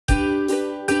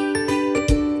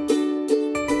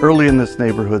Early in this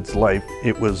neighborhood's life,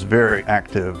 it was very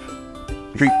active.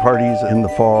 Street parties in the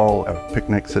fall,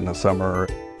 picnics in the summer.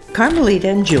 Carmelita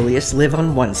and Julius live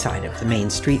on one side of the main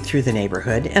street through the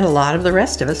neighborhood, and a lot of the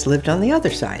rest of us lived on the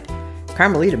other side.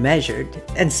 Carmelita measured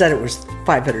and said it was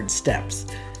 500 steps.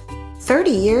 30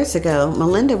 years ago,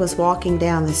 Melinda was walking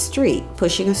down the street,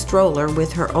 pushing a stroller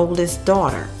with her oldest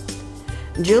daughter.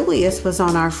 Julius was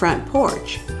on our front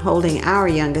porch, holding our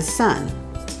youngest son.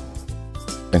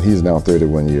 And he's now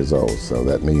 31 years old, so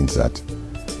that means that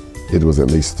it was at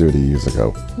least 30 years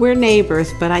ago. We're neighbors,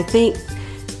 but I think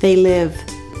they live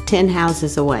 10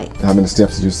 houses away. How many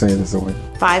steps did you say this away?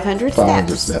 500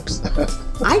 500 steps. steps.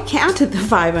 I counted the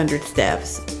 500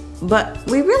 steps, but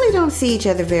we really don't see each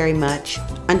other very much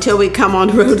until we come on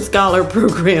Rhodes Scholar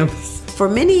programs. For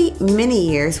many, many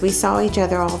years, we saw each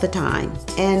other all the time.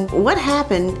 And what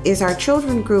happened is our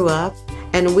children grew up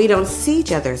and we don't see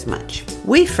each other as much.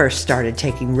 We first started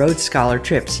taking Rhodes Scholar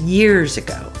trips years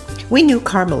ago. We knew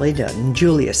Carmelita and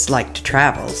Julius liked to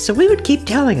travel, so we would keep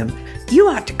telling them, you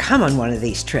ought to come on one of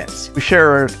these trips. We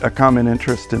share a common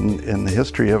interest in the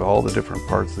history of all the different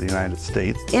parts of the United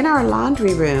States. In our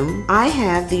laundry room, I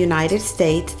have the United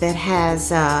States that has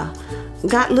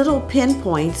got little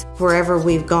pinpoints wherever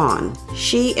we've gone.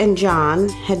 She and John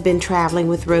had been traveling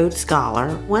with Rhodes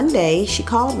Scholar. One day she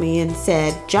called me and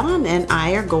said, John and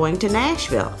I are going to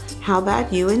Nashville. How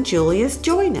about you and Julius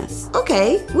join us?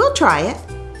 Okay, we'll try it.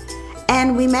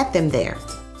 And we met them there.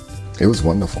 It was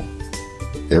wonderful.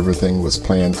 Everything was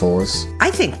planned for us. I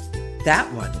think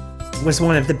that one was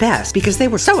one of the best because they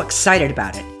were so excited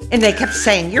about it. And they kept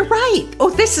saying, you're right. Oh,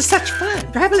 this is such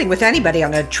fun. Traveling with anybody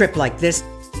on a trip like this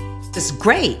is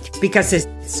great because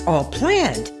it's all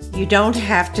planned. You don't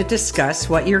have to discuss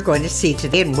what you're going to see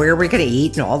today and where we're going to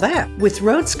eat and all that. With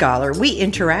Rhodes Scholar, we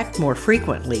interact more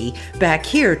frequently back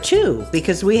here too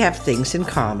because we have things in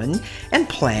common and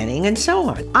planning and so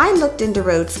on. I looked into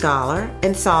Rhodes Scholar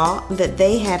and saw that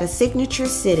they had a signature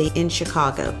city in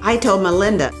Chicago. I told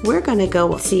Melinda, we're going to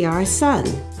go see our son.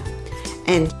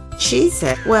 And she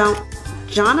said, well,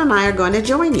 John and I are going to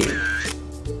join you.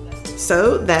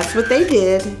 So that's what they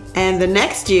did. And the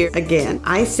next year, again,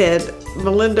 I said,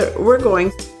 Melinda, we're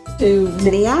going to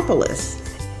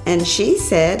Minneapolis. And she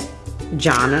said,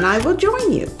 John and I will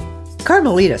join you.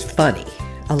 Carmelita's funny,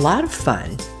 a lot of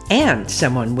fun, and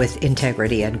someone with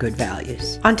integrity and good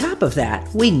values. On top of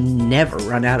that, we never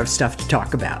run out of stuff to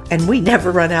talk about, and we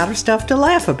never run out of stuff to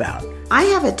laugh about. I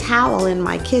have a towel in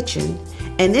my kitchen,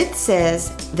 and it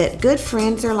says that good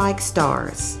friends are like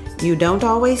stars. You don't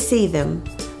always see them,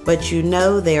 but you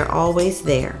know they're always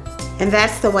there. And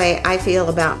that's the way I feel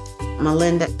about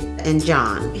Melinda and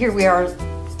John. Here we are,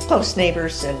 close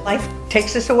neighbors, and life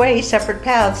takes us away separate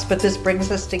paths, but this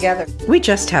brings us together. We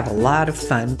just have a lot of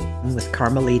fun with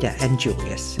Carmelita and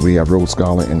Julius. We have Rhodes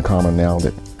Scholar in common now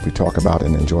that we talk about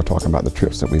and enjoy talking about the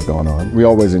trips that we've gone on. We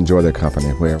always enjoy their company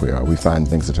where we are. We find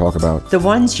things to talk about. The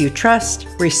ones you trust,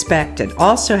 respect, and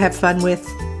also have fun with,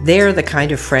 they're the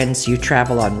kind of friends you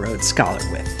travel on Rhodes Scholar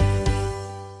with.